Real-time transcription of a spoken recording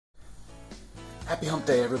Happy hump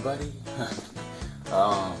day, everybody.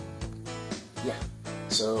 um, yeah,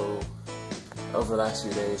 so over the last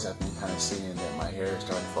few days I've been kind of seeing that my hair is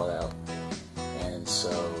starting to fall out, and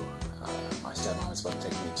so my stepmom is about to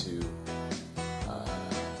take me to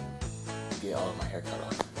get all of my hair cut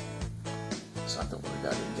off. So I have to worry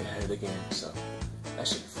about it and get ahead of the game, so that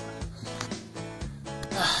should be fun.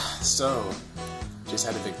 So, just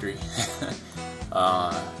had a victory.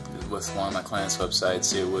 With one of my clients'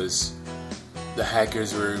 websites. It was the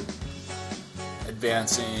hackers were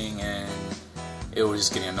advancing and it was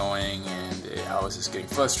just getting annoying, and I was just getting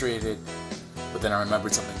frustrated. But then I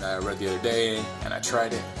remembered something that I read the other day and I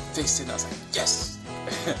tried it, fixed it, and I was like, yes!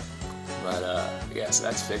 But yeah, so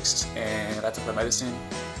that's fixed, and I took my medicine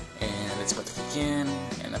and it's about to kick in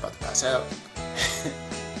and I'm about to pass out.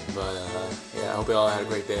 But yeah, I hope you all had a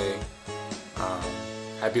great day.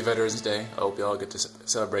 Happy Veterans Day. I hope you all get to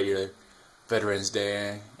celebrate your Veterans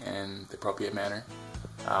Day in the appropriate manner,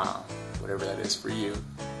 whatever that is for you.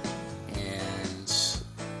 And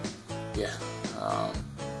yeah,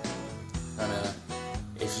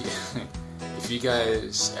 if you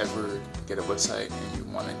guys ever get a website and you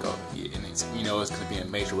want to go, and it's going to be a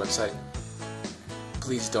major website,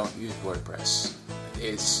 please don't use WordPress.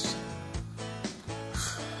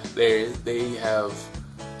 They have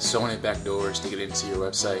so many backdoors to get into your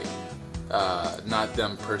website. Not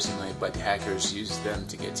them personally, but hackers use them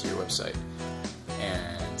to get to your website.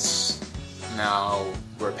 And now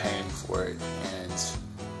we're paying for it, and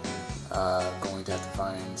going to have to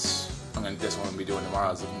find. This one I'll be doing tomorrow.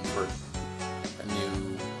 I was looking for a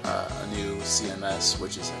new CMS,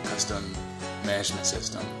 which is a custom management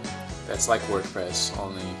system that's like WordPress,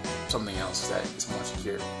 only something else that is more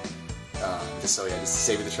secure. Just to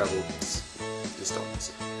save you the trouble. Just don't use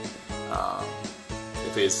it.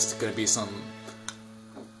 If it's going to be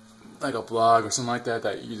like a blog or something like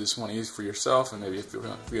that you just want to use for yourself and maybe for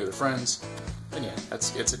your other friends, then yeah,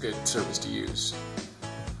 it's a good service to use.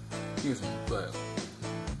 But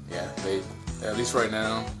yeah, they, at least right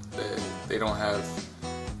now, they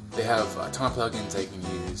have a ton of plugins they can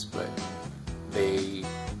use, but they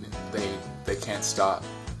can't stop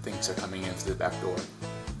things that are coming in through the back door.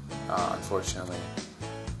 Unfortunately,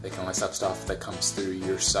 they can only stop stuff that comes through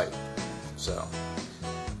your site. So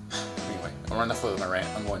anyway, I'm enough of my rant.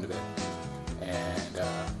 I'm going to bed, and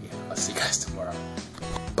yeah, I'll see you guys tomorrow.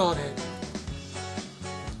 Bye.